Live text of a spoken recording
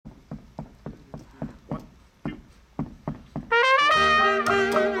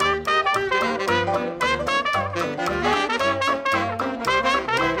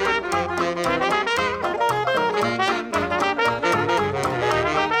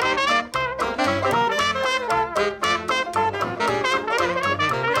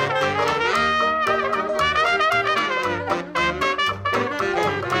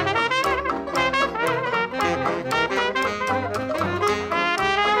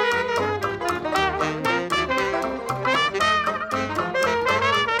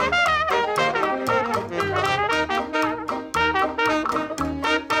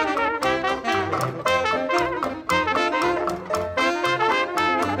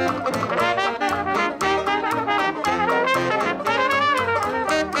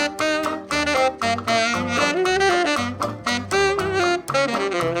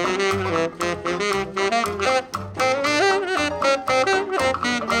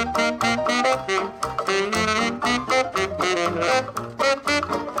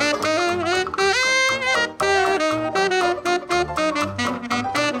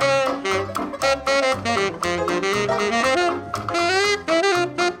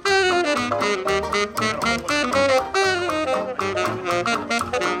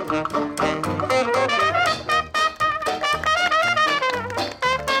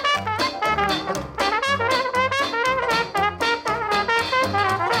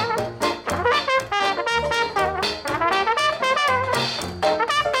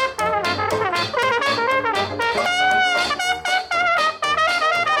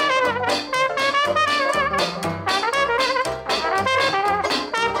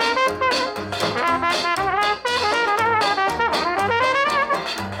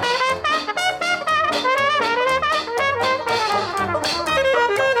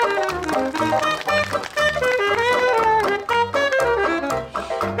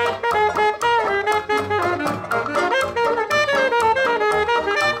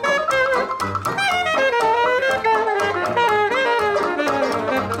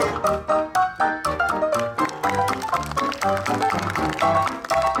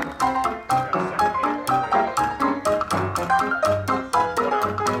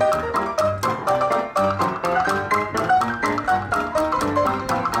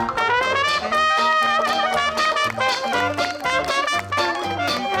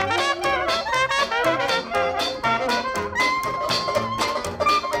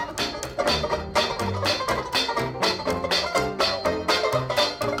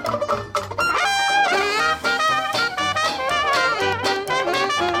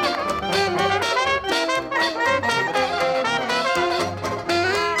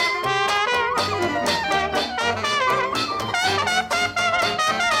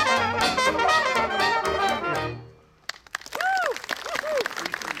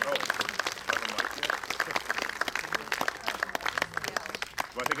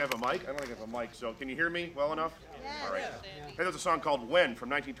So can you hear me well enough? Yes. All right. Hey, there's a song called When from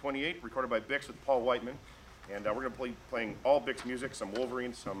 1928, recorded by Bix with Paul Whiteman. And we're going to be playing all Bix music, some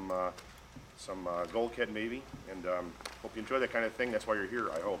Wolverine, some Gold Kid maybe. And hope you enjoy that kind of thing. That's why you're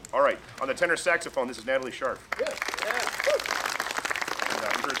here, I hope. All right. On the tenor saxophone, this is Natalie Sharf. Good. Yeah.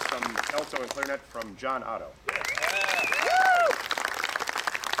 And we heard some alto and clarinet from John Otto. Yeah.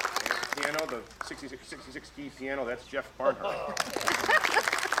 And piano, the 66 key piano, that's Jeff Barnhart.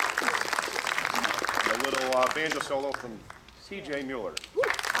 A little banjo solo from C.J. Muller. We're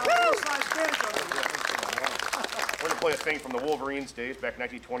going to play a thing from the Wolverines days back in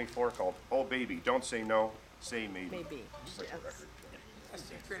 1924 called Oh Baby, Don't Say No, Say Maybe. Maybe. Yes. That's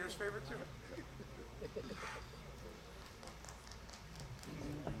Steve Trainer's favorite too.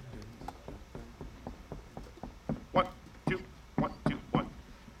 One, two, one, two, one.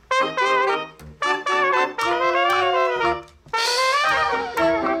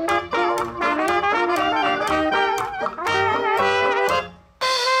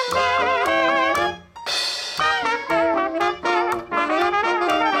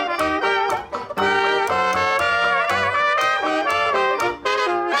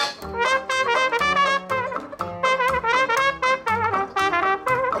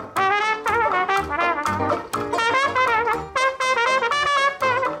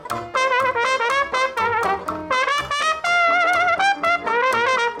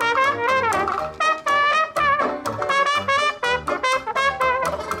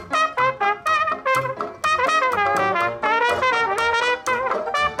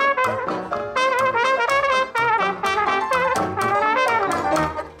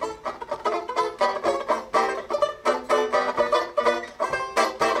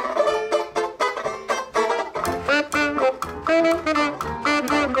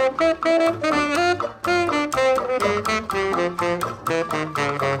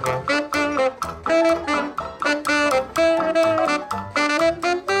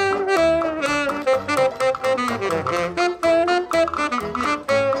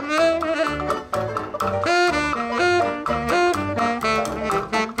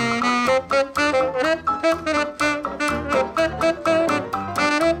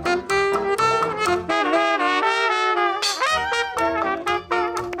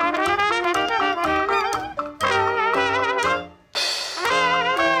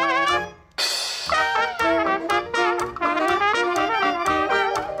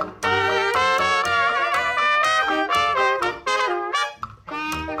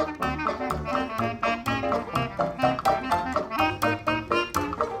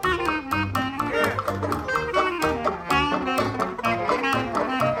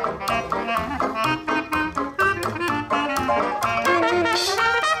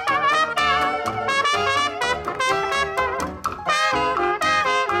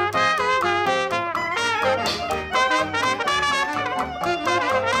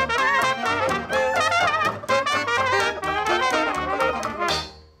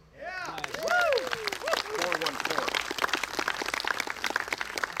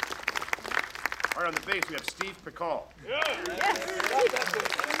 we have Steve Pikal. And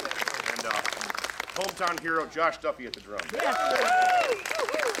hometown hero Josh Duffee at the drums. It's,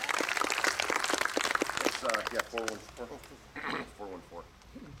 414. 414.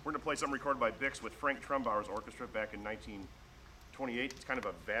 We're going to play something recorded by Bix with Frank Trumbauer's orchestra back in 1928. It's kind of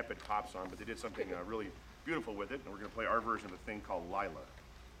a vapid pop song, but they did something really beautiful with it, and we're going to play our version of a thing called Lila. And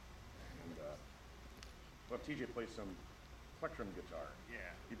we'll have TJ play some plectrum guitar. Yeah.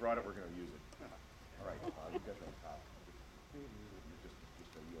 He brought it, we're going to use it. All right, you guys are on top. Just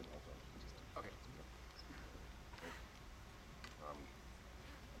you and also. Okay.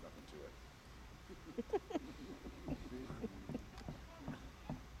 Nothing to it.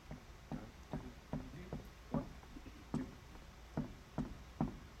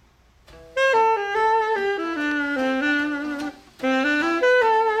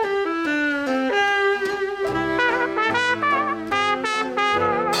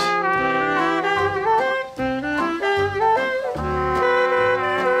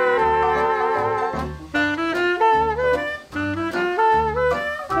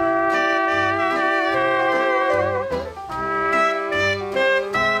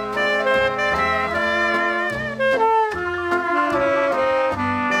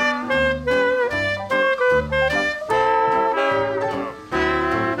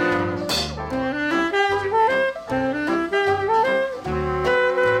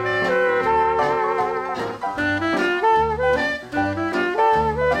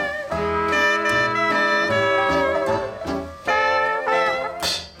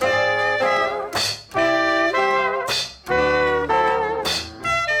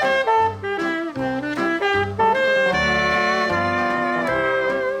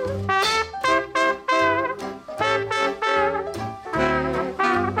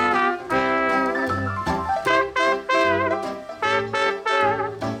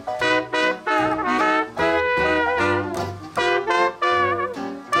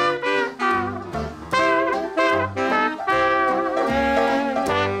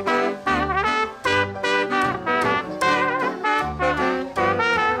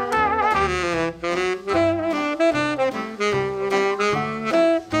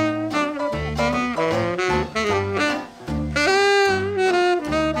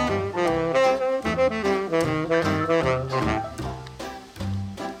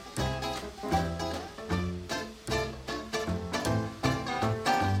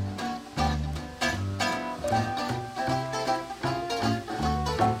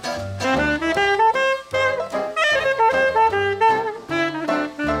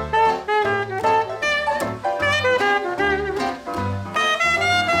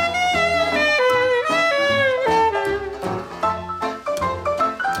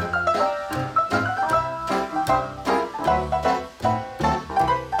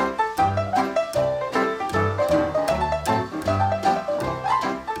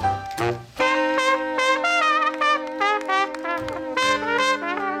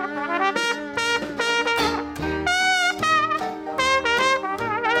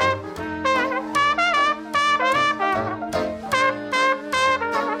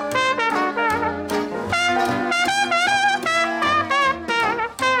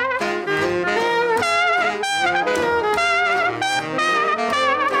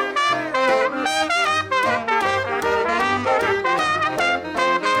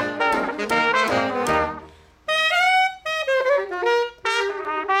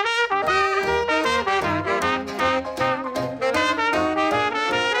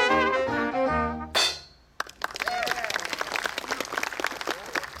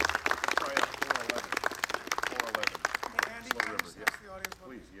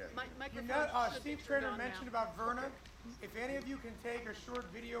 Steve Trainer mentioned about Verna. If any of you can take a short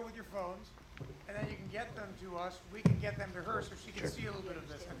video with your phones, and then you can get them to us, we can get them to her so she can see a little bit of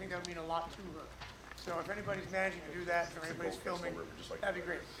this. I think that would mean a lot to her. So if anybody's managing to do that, or anybody's filming, that'd be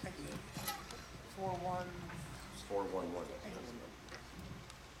great. Thank you. 4-1. 4-1-1.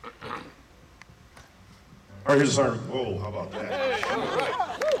 All right, here's a song. Whoa, how about that?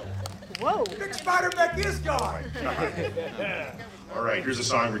 Whoa. Bix Beiderbecke is gone. All right, here's a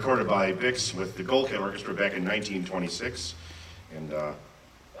song recorded by Bix with the Gold Kid Orchestra back in 1926. And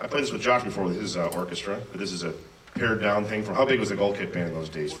I played this with Josh before with his orchestra, but this is a pared down thing. From how big was the Gold Kid band in those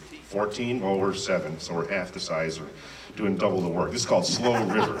days? 14? Well, we're 7, so we're half the size. We're doing double the work. This is called Slow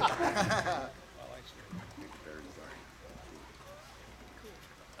River.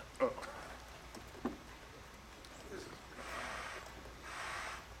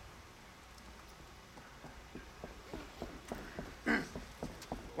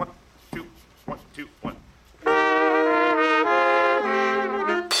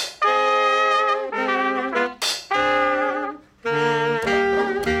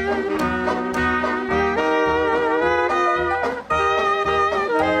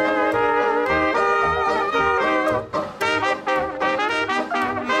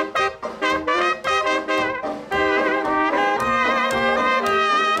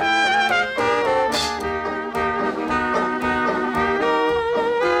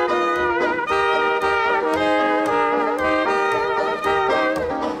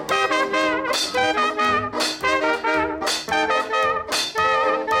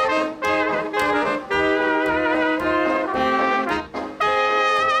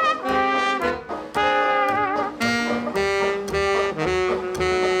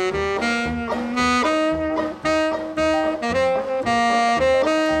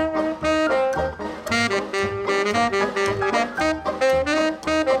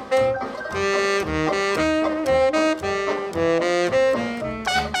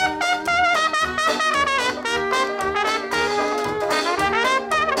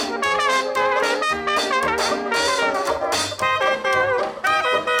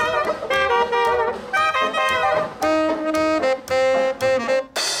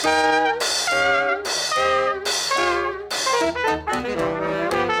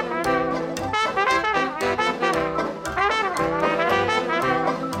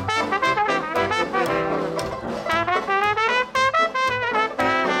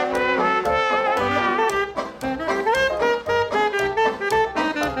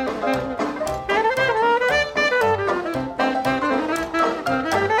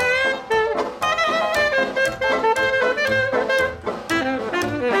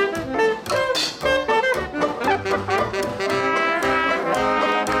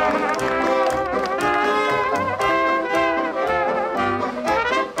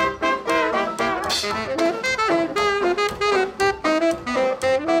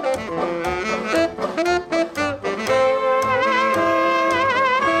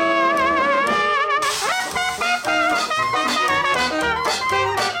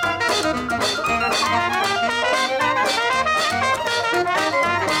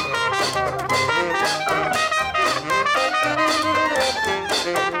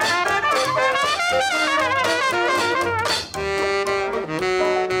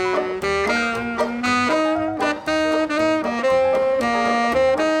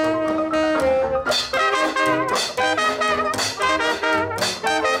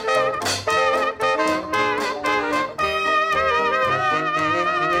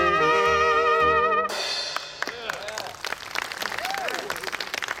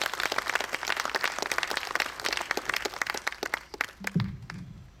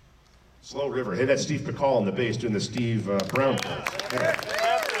 River. Hey, that's Steve Pikal on the bass doing the Steve Brown chords. Yeah.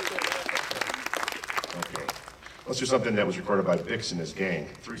 Okay. Let's do something that was recorded by Bix and his gang,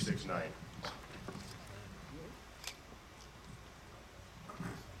 369.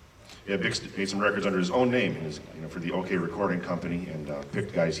 Yeah, Bix made some records under his own name and his, for the OK Recording Company, and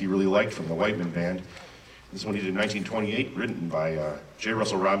picked guys he really liked from the Whiteman Band. This one he did in 1928, written by J.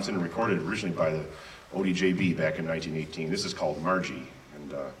 Russell Robinson and recorded originally by the ODJB back in 1918. This is called Margie,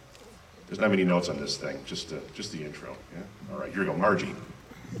 and there's not many notes on this thing, just the intro. Yeah. All right, here we go, Margie.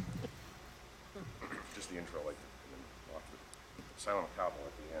 Just the intro, like, and then off the silent cobble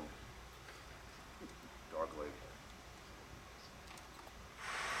at the end. Dog leg.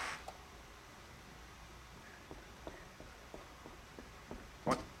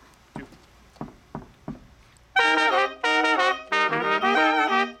 One, two.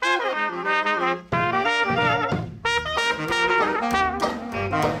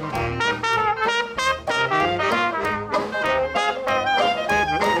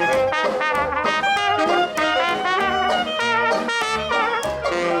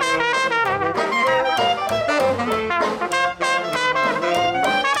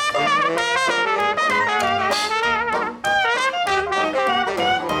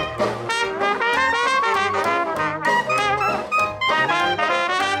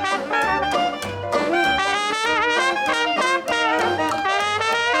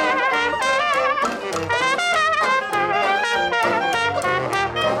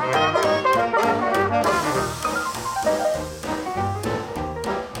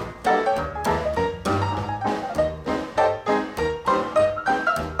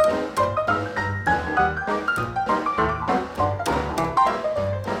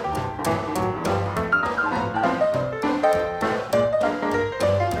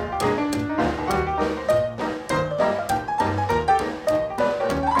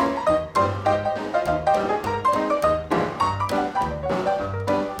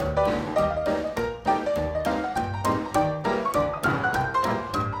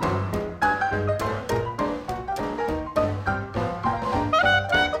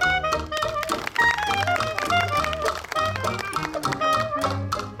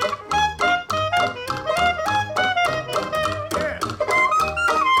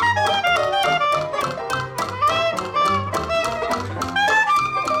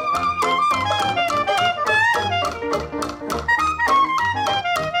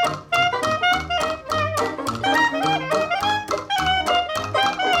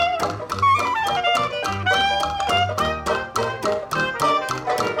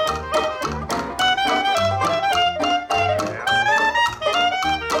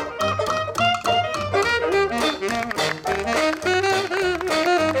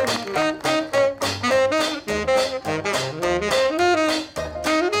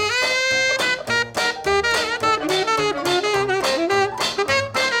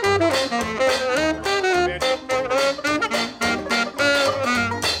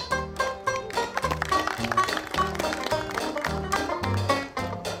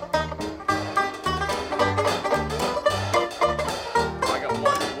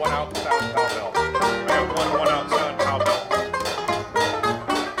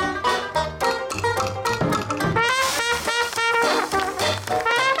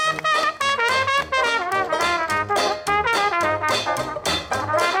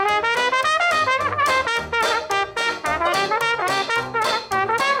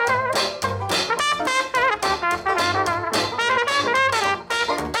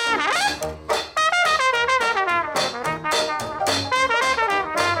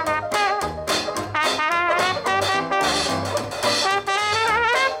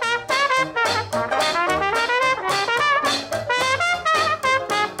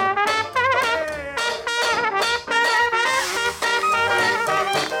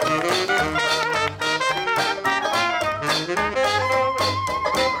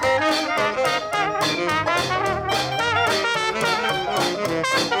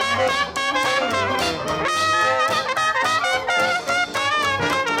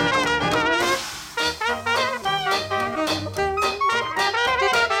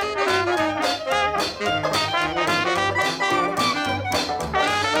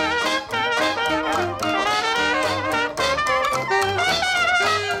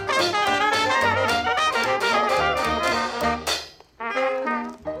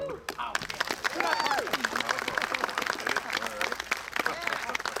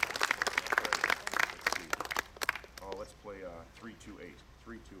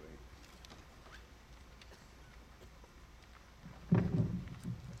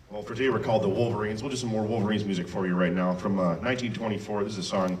 Well, for today we're called the Wolverines. We'll do some more Wolverines music for you right now from 1924. This is a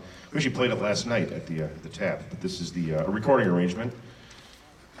song, we actually played it last night at the Tap, but this is the a recording arrangement.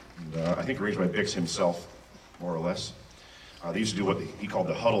 And, I think arranged by Bix himself, more or less. They used to do what he called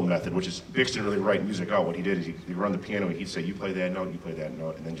the huddle method, which is Bix didn't really write music out. What he did is he'd run the piano and he'd say, you play that note, you play that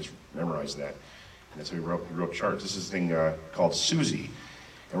note, and then just memorize that. And that's how he wrote charts. This is a thing called Susie,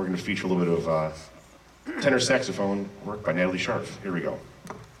 and we're going to feature a little bit of tenor saxophone work by Natalie Sharf. Here we go.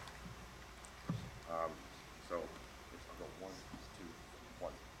 So let's go 1, 2,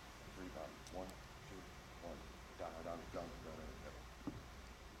 1, 3, down, 1, 2, 1, down, down, down, down, down.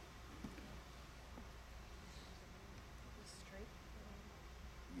 Straight.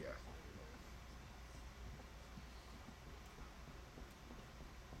 Yeah.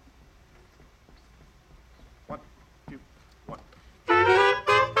 One, two, one.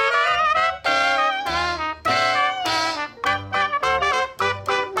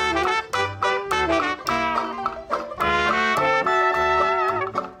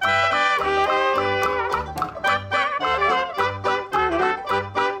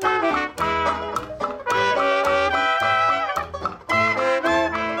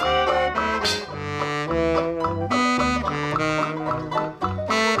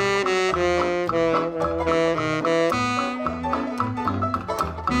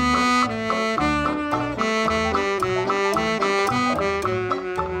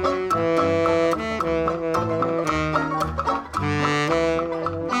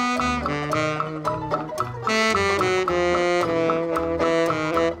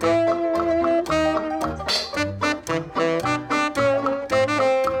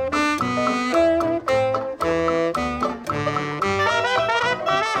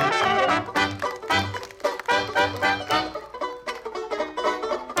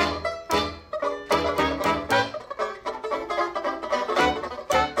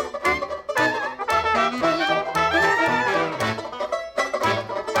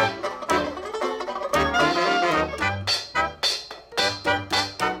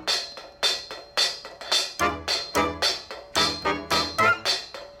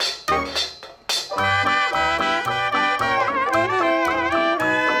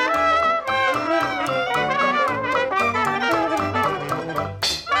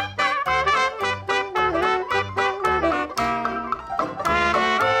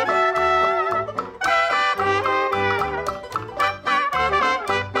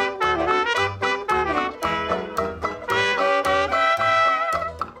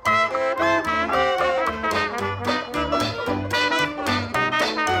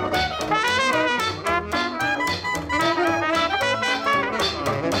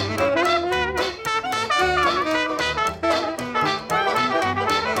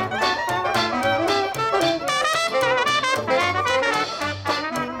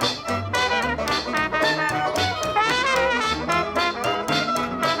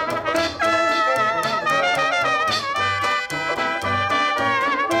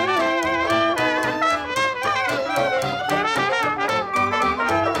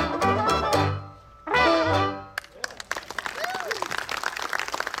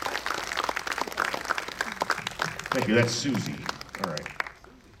 Thank you. That's Susie. All right.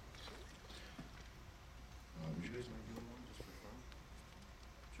 Would you guys mind doing one just for fun?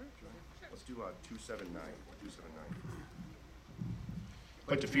 Sure. Let's do 279. 279.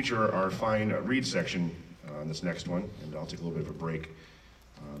 I'd like to feature our fine reed section on this next one, and I'll take a little bit of a break.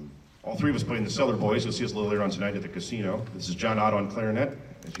 All three of us playing the Cellar Boys. You'll see us a little later on tonight at the casino. This is John Otto on clarinet,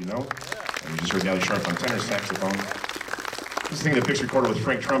 as you know. And you just heard Natalie Sharf on tenor saxophone. This is a thing that Bix recorded with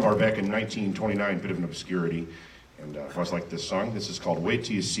Frank Trumbar back in 1929, a bit of an obscurity. And I always like this song. This is called Wait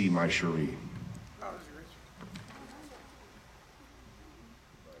Till You See My Cherie. Take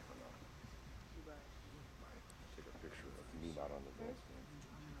a picture of me not on the dance floor.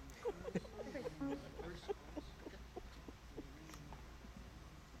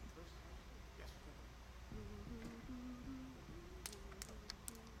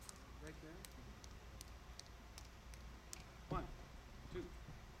 Right there. 1, 2,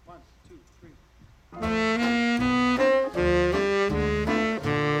 1, 2, 3.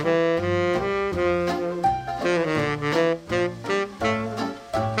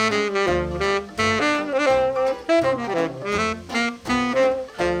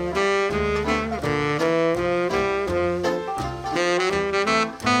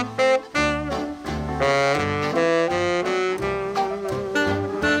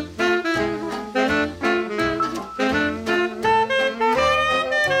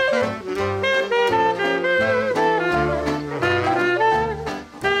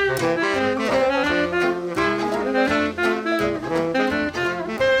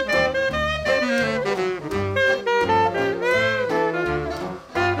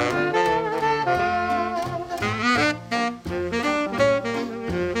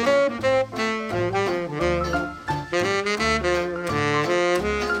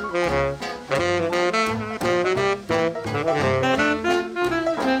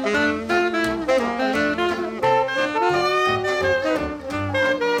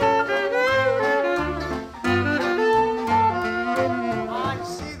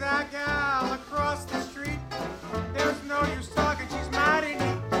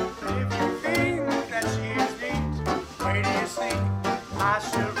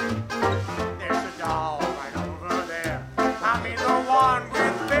 Cherie. There's a doll right over there. I mean the one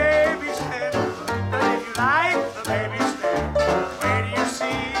with the baby's hair. But if you like the baby's hair, wait till you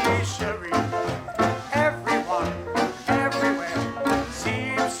see Cherie. Everyone, everywhere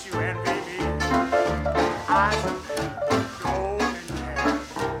seems to envy me. Eyes of golden hair.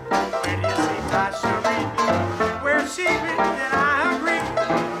 Wait till you see my Cherie. Where she been, and I agree.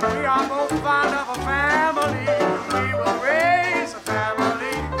 We are both fond of a family. We will raise a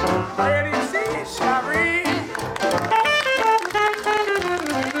family. Where do you see Cherie?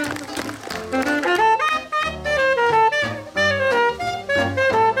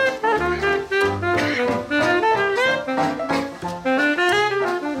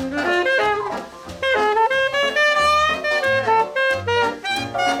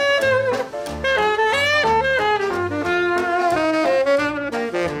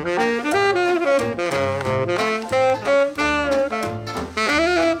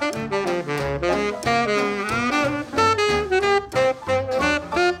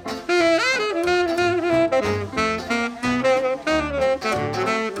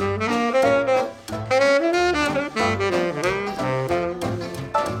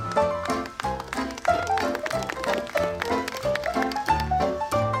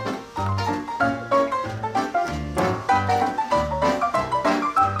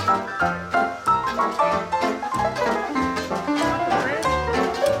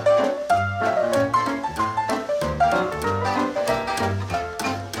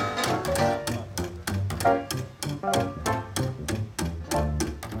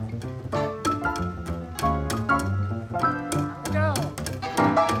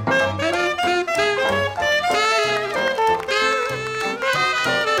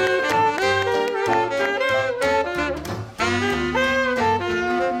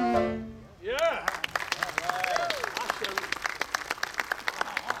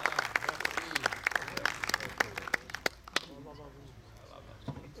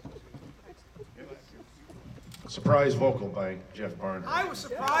 Surprise vocal by Jeff Barnhart. I was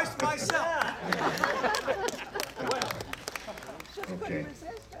surprised myself. Okay,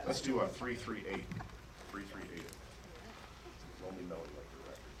 let's do a 338. 338. Lonely melody like the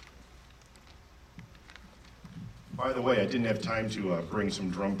record. By the way, I didn't have time to bring some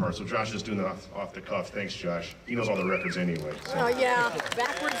drum parts, so Josh is doing it off the cuff. Thanks, Josh. He knows all the records anyway. So. Oh, yeah,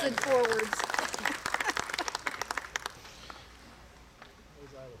 backwards and forwards.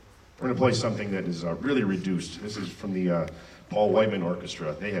 We're going to play something that is really reduced. This is from the Paul Whiteman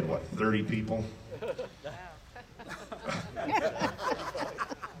Orchestra. They had, what, 30 people?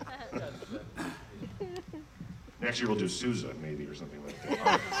 Next year we'll do Sousa, maybe, or something like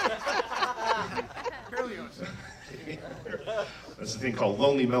that. That's the thing called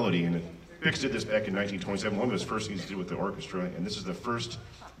Lonely Melody, and Bix did this back in 1927, one of his first things to do with the orchestra, and this is the first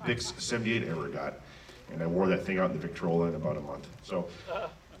Bix 78 ever got. And I wore that thing out in the Victrola in about a month. So.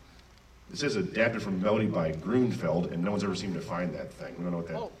 This is adapted from Melody by Grunfeld, and no one's ever seemed to find that thing. We don't know what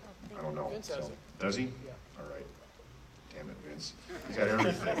that. I don't know. Vince has it. Does he? Yeah. All right. Damn it, Vince. He's got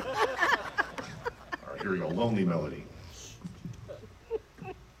everything. All right, here we go. Lonely Melody. 1, 2,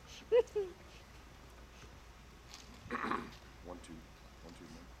 1, 2, 1.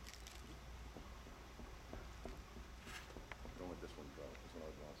 Don't let this one go. This one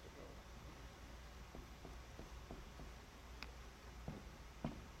always wants to go.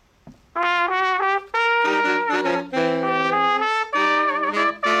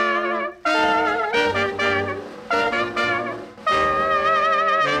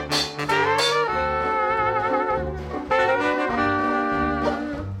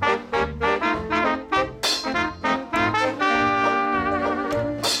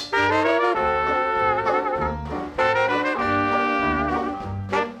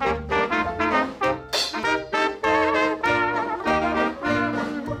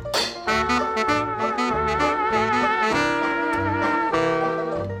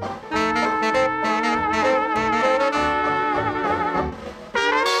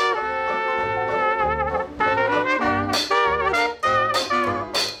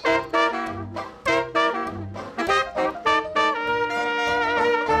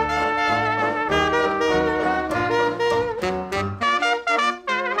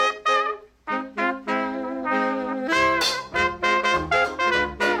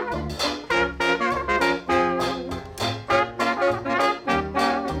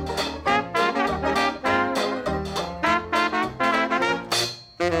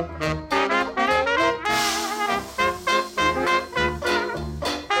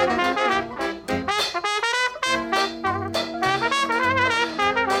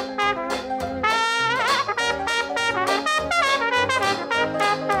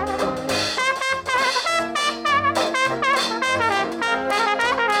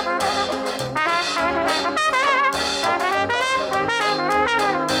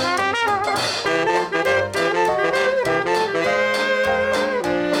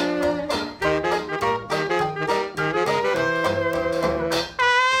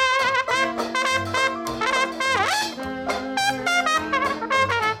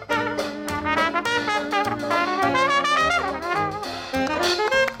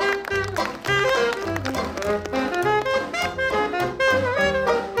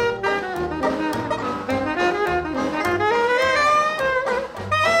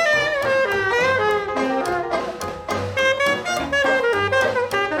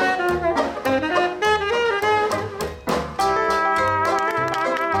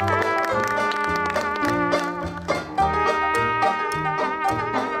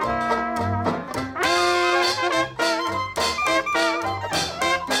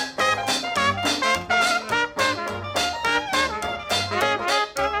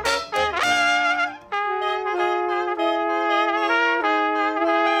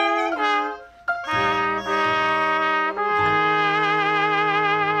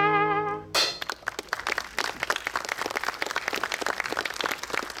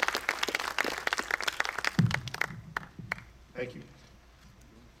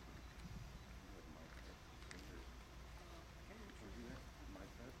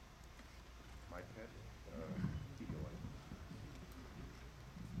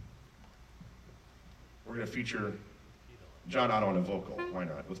 going to feature John Otto on a vocal. Why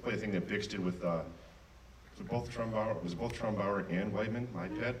not? Let's play a thing that Bix did with, was it both Trumbauer and Whiteman? My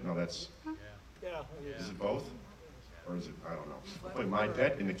Pet? No, that's, is it both? Or is it, I don't know. We'll play My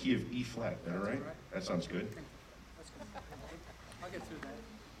Pet in the key of E flat, is that all right? That sounds good. I'll get through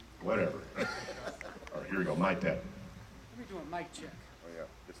that. Whatever. All right, here we go, My Pet. Let me do a mic check. Oh yeah,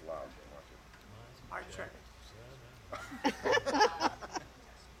 it's loud. Watch it. I check.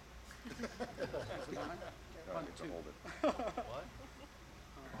 One, two. Hold it.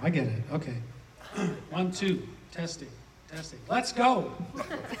 I get it. Okay. 1, 2. Testing. Let's go. It's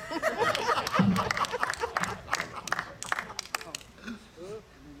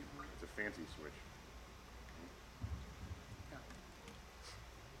a fancy switch.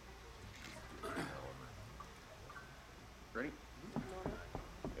 Ready?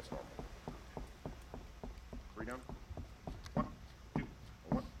 Yes, normal. 3 down. 1, 2,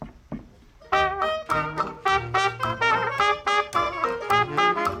 1, 2, 3.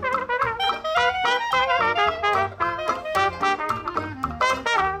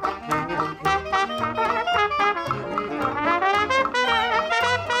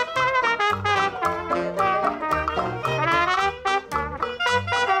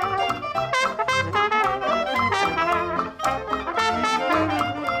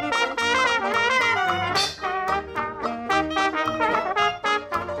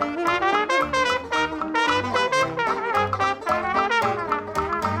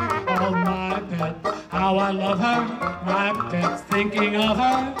 How I love her, my pet's thinking of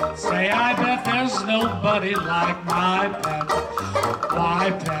her. Say, I bet there's nobody like my pet.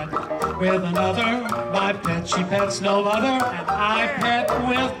 My pet with another, my pet, she pets no other. And I pet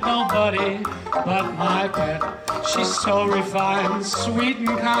with nobody but my pet. She's so refined, sweet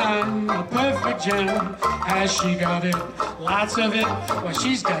and kind, a perfect gem. Has she got it? Lots of it. Well,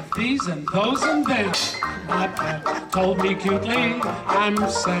 she's got these and those and them. My pet told me cutely, I'm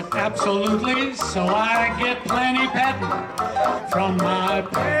set absolutely, so I get plenty petting from my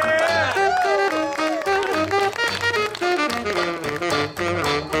pet.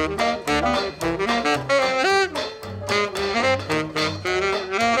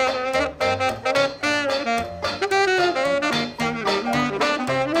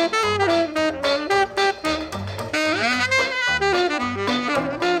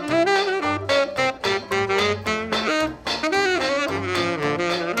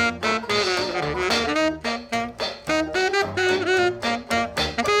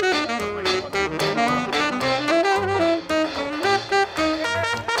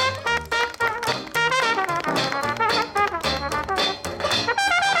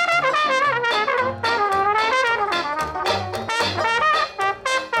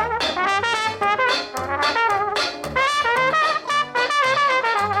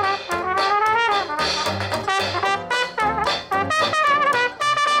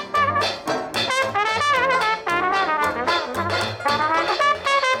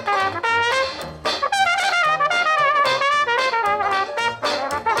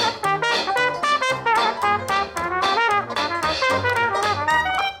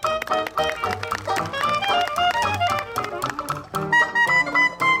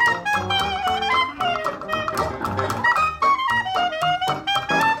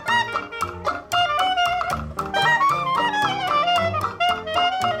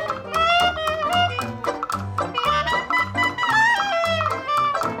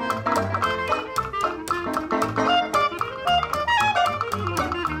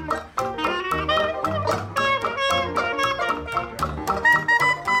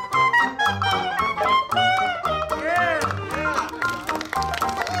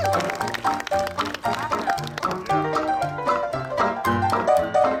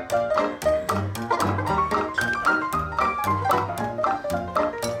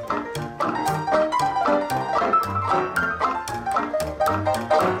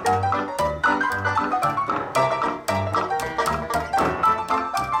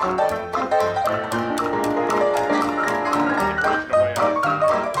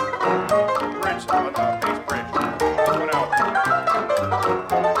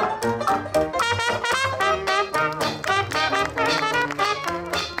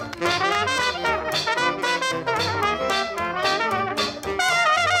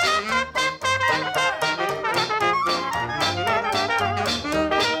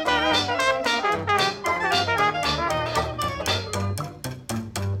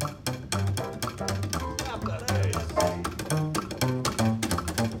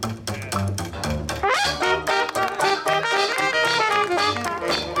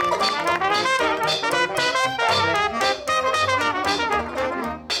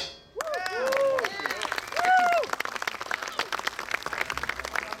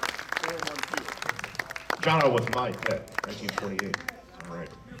 Smile with My Pet, 1928. All right.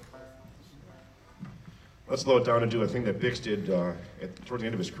 Let's slow it down and do a thing that Bix did toward the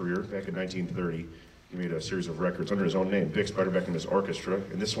end of his career, back in 1930. He made a series of records under his own name, Bix Beiderbecke and his orchestra.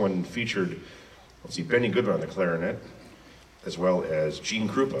 And this one featured, let's see, Benny Goodman on the clarinet, as well as Gene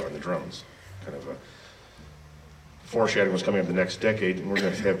Krupa on the drums. Kind of a foreshadowing what's coming up the next decade, and we're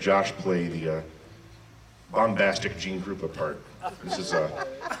going to have Josh play the bombastic Gene Krupa part. This is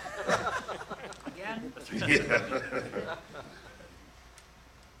Again?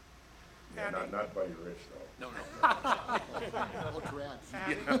 yeah, not Buddy Rich though. No. Andy,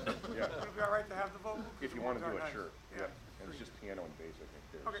 Yeah, would it be all right to have the vocal? if you want to do it, Nice. sure. Yeah, and it's just piano and bass, I think,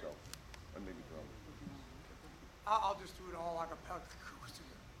 there. Okay. So, and maybe drum. I'll just do it all a cappella acoustic.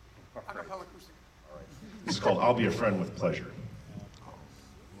 A cappella acoustic. All right. This is called "I'll Be a Friend with Pleasure."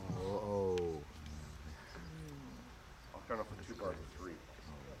 Oh. I'll count up for 2 bars of 3.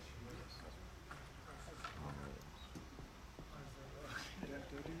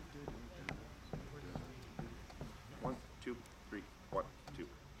 One, two, three. 1, 2,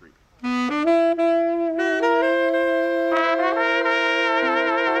 3.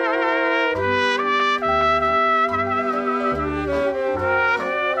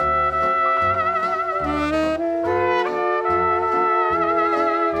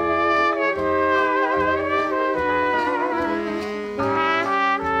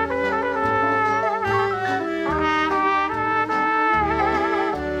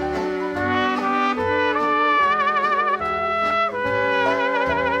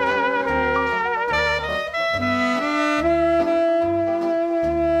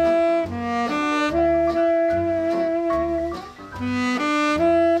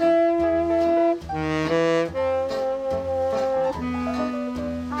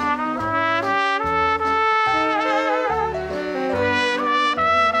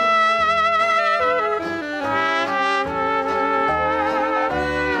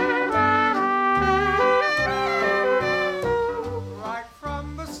 Right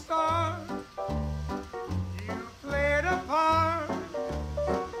from the start, you played a part.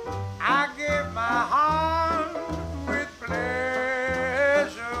 I gave my heart with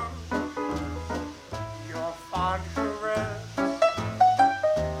pleasure. Your fond caress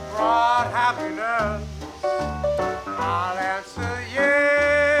brought happiness. I'll answer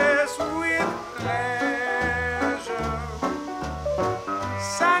yes with pleasure.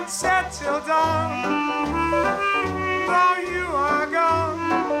 Sunset till dawn. Though you are gone,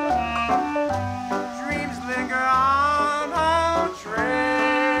 dreams linger on our treasure.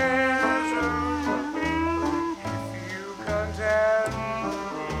 If you contend,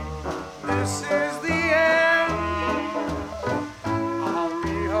 this is the end. I'll be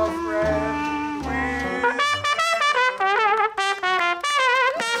her friend with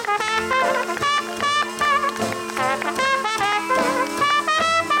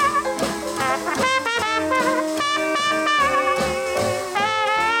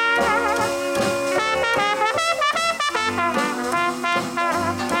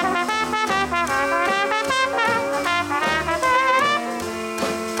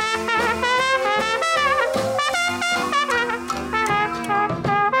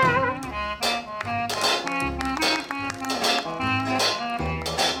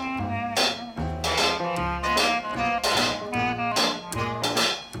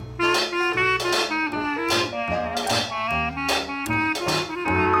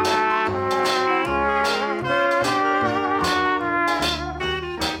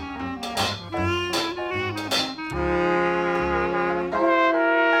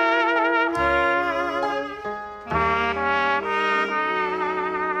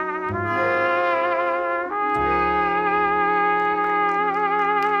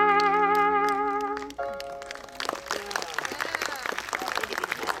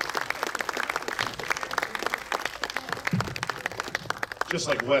Just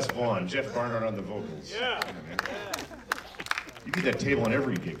like Wes Vaughn, Jeff Barnhart on the vocals. Yeah. You get that table on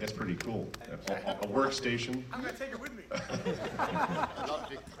every gig. That's pretty cool. A workstation. I'm gonna take it with me.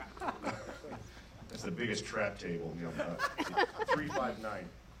 That's the biggest trap table. 359.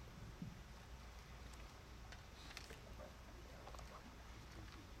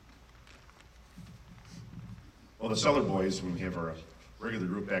 Well, the Cellar Boys, when we have our regular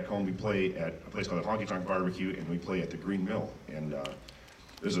group back home, we play at a place called the Honky Tonk BBQ, and we play at the Green Mill. And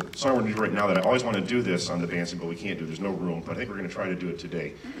there's a song we're going to do right now that I always want to do this on the bandstand, but we can't do. There's no room, but I think we're going to try to do it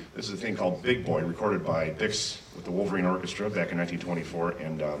today. This is a thing called Big Boy, recorded by Bix with the Wolverine Orchestra back in 1924,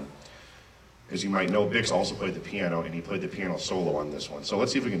 and As you might know, Bix also played the piano, and he played the piano solo on this one. So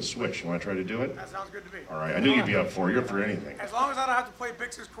let's see if we can switch. You want to try to do it? That sounds good to me. All right, I knew you'd be up for it. You're up for anything. As long as I don't have to play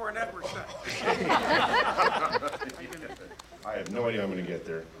Bix's cornet, we're set. I have no idea I'm going to get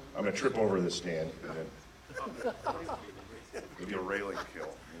there. I'm going to trip over this stand. And then it'll be a railing kill.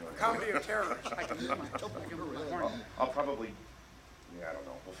 Comedy of terrors. I'll probably, yeah, I don't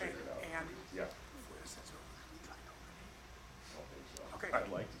know. We'll figure it out. Andy, Yeah. before this is over, you try to open it. I don't think so. Okay.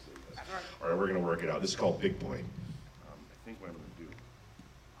 I'd like to say this. That's all right. All right, we're going to work it out. This is called Big Boy. I think what I'm going to do,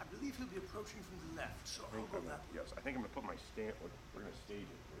 I believe he'll be approaching from the left, so I'll go that way. yes, I think I'm going to put my stand, we're going to stage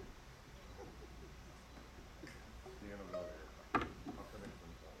it. Stand over there. I'll come in from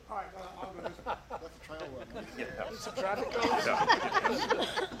the side. All right, I'll go this way. That's a trial run. Some traffic cones?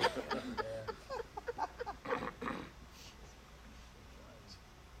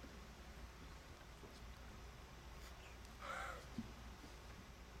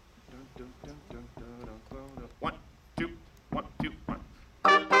 One, two, one, two, one.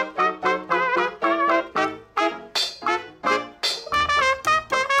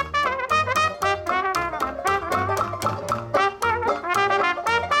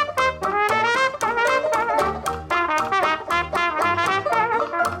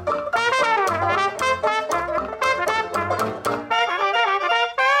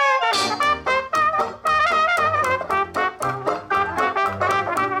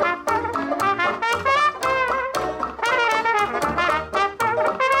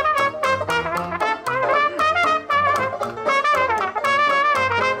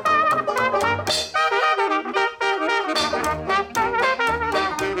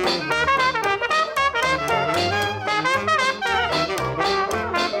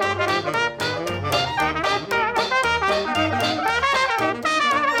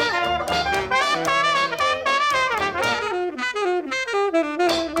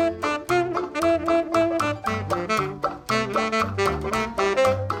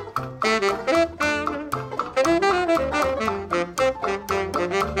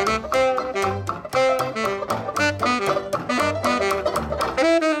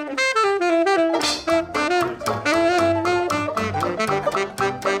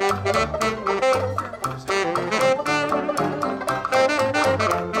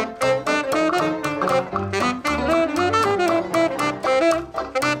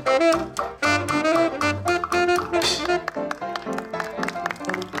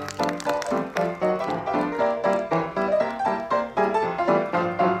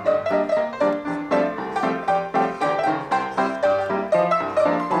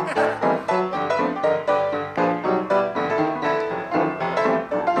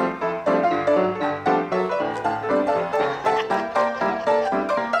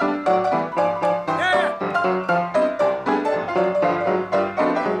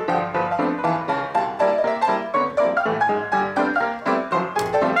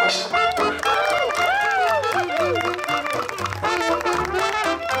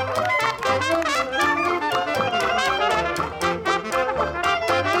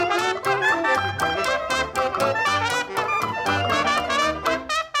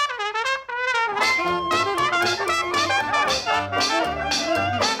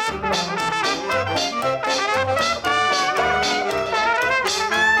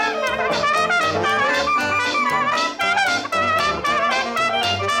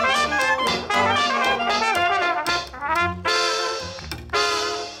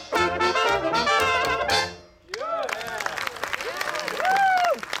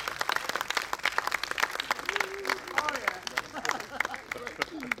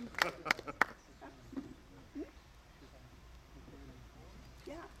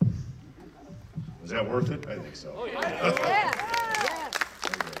 Is that worth it? I think so. Oh, yeah. Yeah.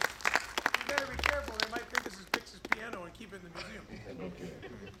 You better be careful, they might think this is Bix's piano and keep it in the museum. Okay.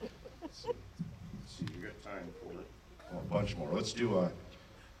 Let's see, we got time for a bunch more. Let's do a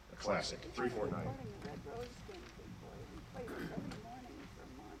classic, 349.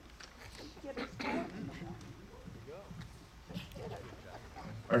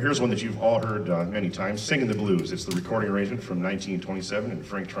 All right, here's one that you've all heard many times, Singing the Blues. It's the recording arrangement from 1927, and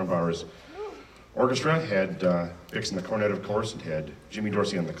Frank Trumbauer's orchestra had Bix on the cornet, of course. It had Jimmy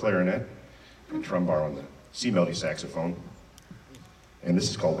Dorsey on the clarinet, and Trumbauer on the C melody saxophone. And this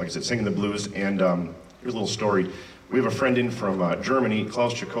is called, like I said, Singing the Blues. And here's a little story. We have a friend in from Germany,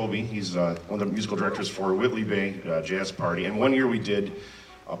 Klaus Jacoby. He's one of the musical directors for Whitley Bay Jazz Party. And one year we did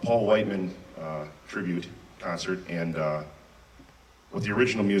a Paul Whiteman tribute concert, and with the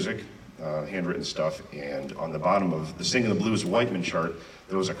original music, handwritten stuff, and on the bottom of the Singing the Blues Whiteman chart,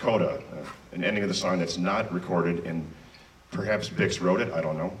 there was a coda, an ending of the song that's not recorded, and Perhaps Bix wrote it, I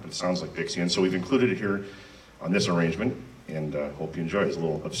don't know. It sounds like Bix, and so we've included it here on this arrangement, and hope you enjoy it. It's a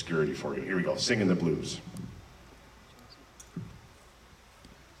little obscurity for you. Here we go, Singing the Blues.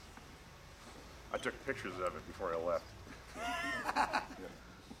 I took pictures of it before I left.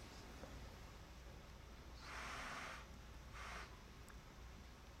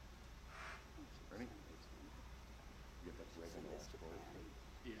 Ready? Get that right in there.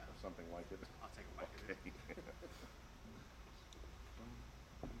 Yeah. Or something like it. I'll take a bite of it.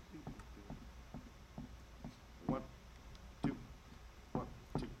 One, two, one,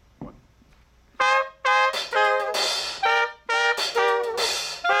 two, one.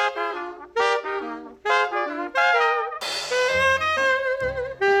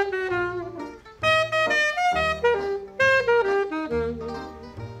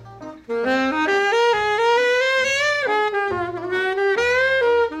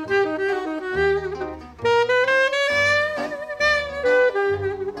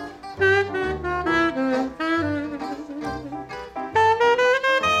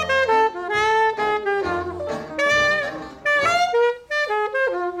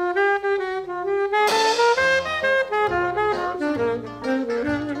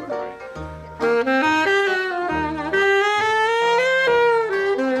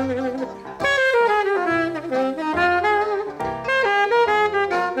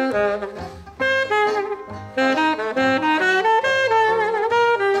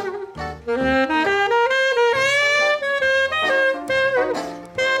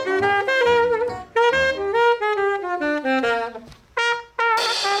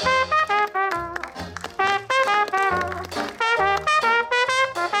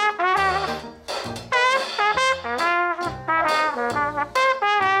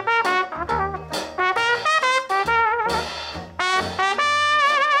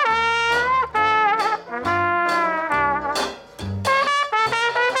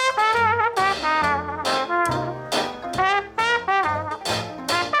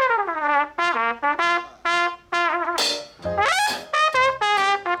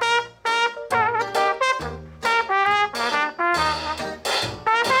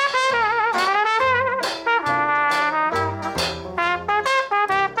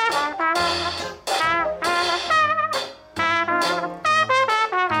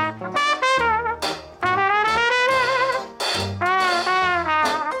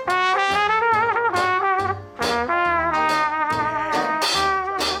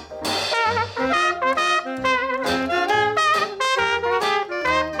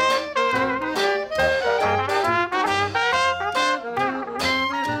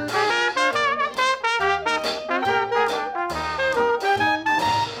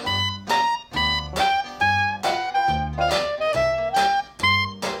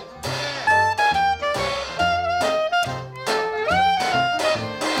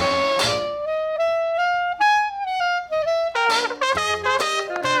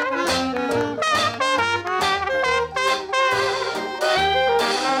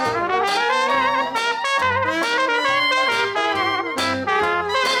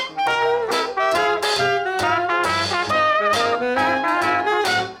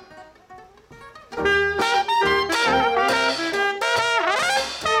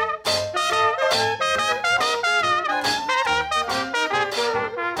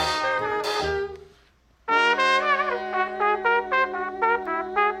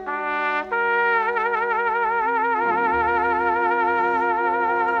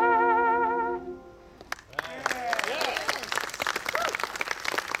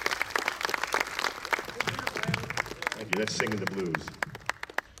 That's Singing the Blues.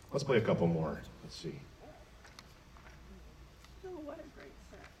 Let's play a couple more. Let's see. Oh, what a great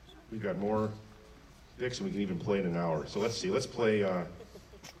set. We've got more picks, and we can even play in an hour. So let's see. Let's play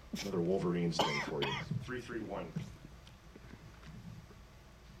another Wolverines thing for you. 3-3-1.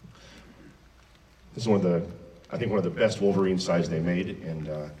 This is I think one of the best Wolverine sides they made, and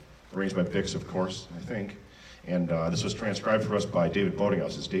arranged by Bix, of course, I think. And this was transcribed for us by David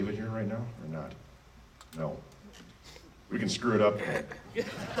Boatinghouse. Is David here right now, or not? No. We can screw it up. It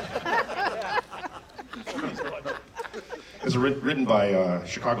was written by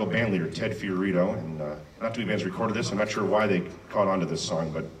Chicago band leader Ted Fiorito, and not too many bands recorded this. I'm not sure why they caught on to this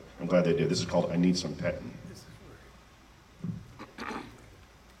song, but I'm glad they did. This is called I Need Some Pettin'.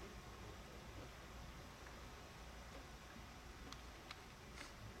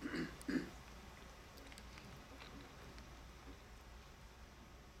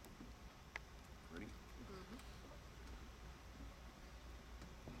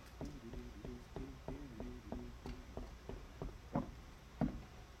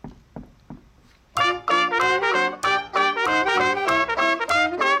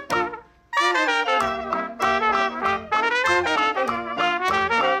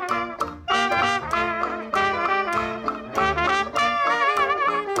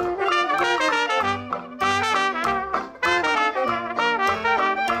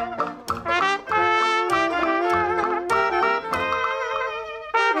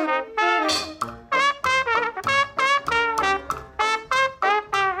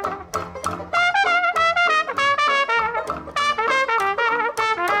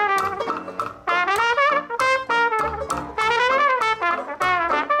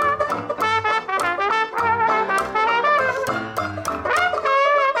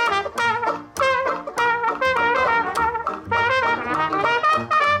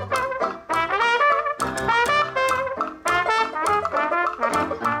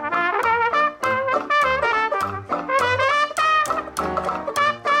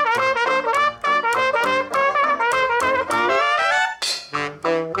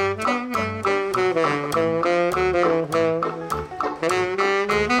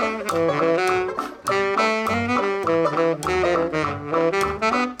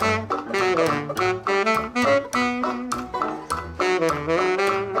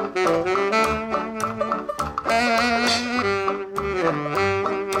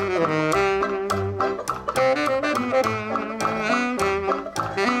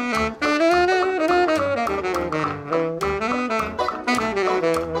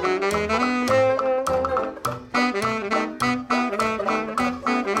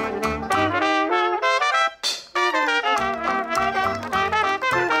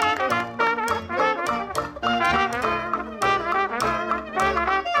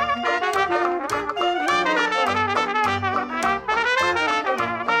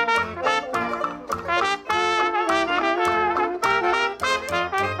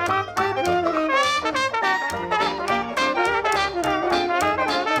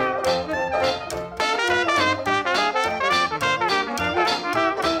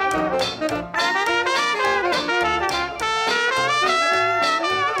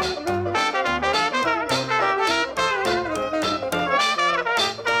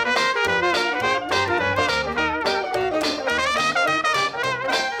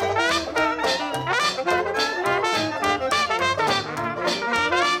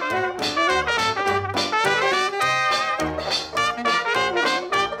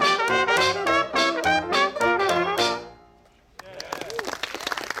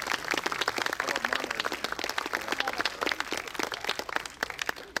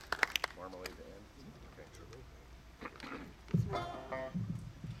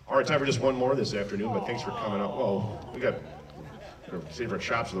 right, time for just one more this afternoon, but thanks for coming out. Well, we got save our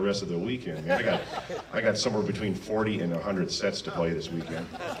chops for the rest of the weekend. Man, I got somewhere between 40 and 100 sets to play this weekend.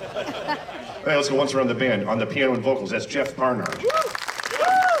 Hey, let's go once around the band. On the piano and vocals, that's Jeff Barnhart.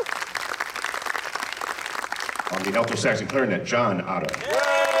 On the alto sax and clarinet, John Otto.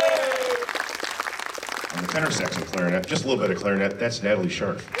 On the tenor sax and clarinet, just a little bit of clarinet, that's Natalie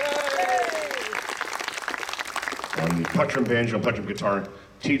Sharf. On the plectrum banjo and plectrum guitar,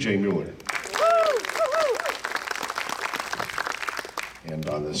 TJ Muller. And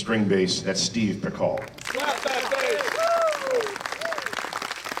on the string bass, that's Steve Pikal.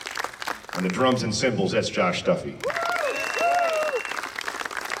 On the drums and cymbals, that's Josh Duffee.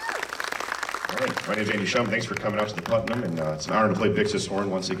 All right, my name's Andy Schumm. Thanks for coming out to the Putnam, and it's an honor to play Bix's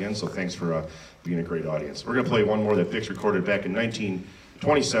horn once again, so thanks for being a great audience. We're going to play one more that Bix recorded back in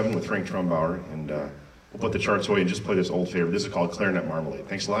 1927 with Frank Trumbauer, and we'll put the charts away and just play this old favorite. This is called Clarinet Marmalade.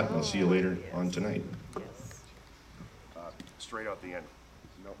 Thanks a lot, and I'll see you later on tonight. Straight out the end.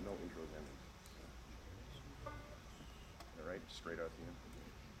 No intro then. All right, straight out the end.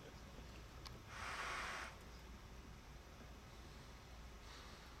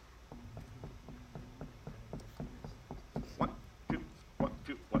 One,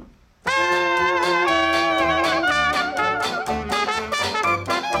 two, one.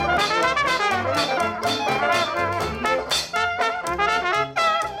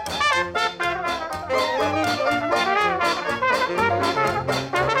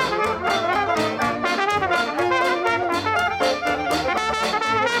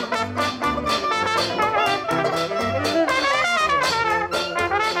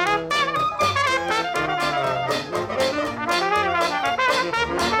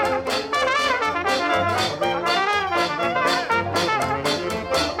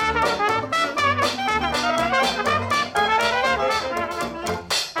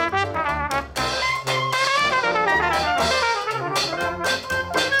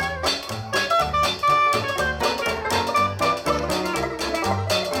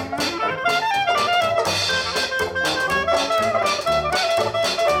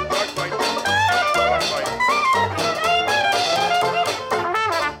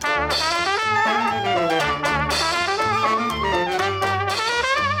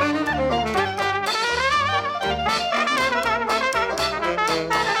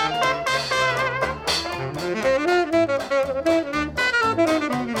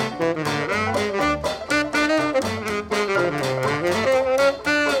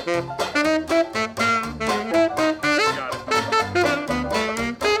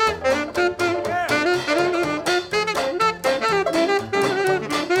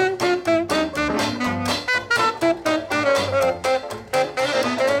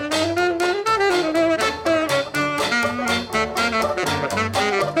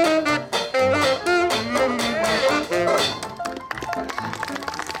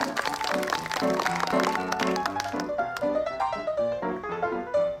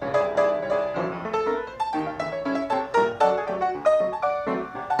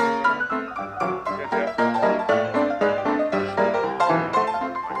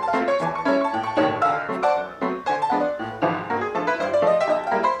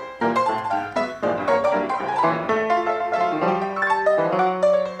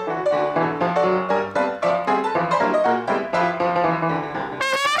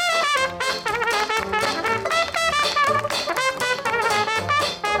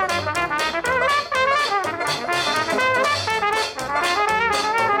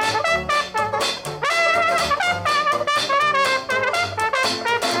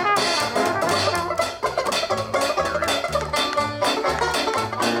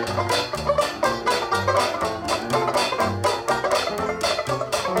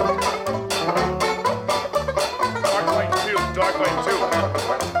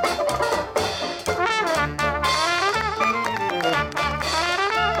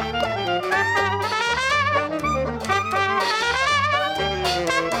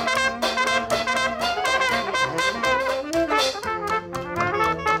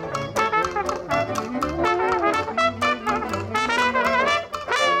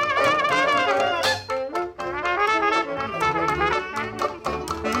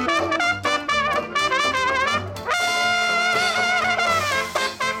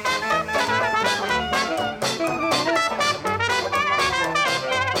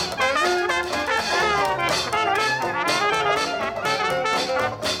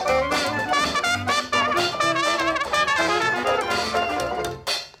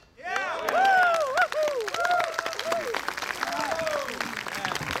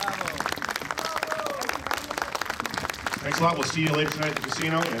 a lot. We'll see you later tonight at the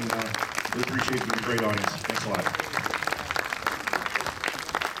casino, and we appreciate you. You're a great audience. Thanks a lot.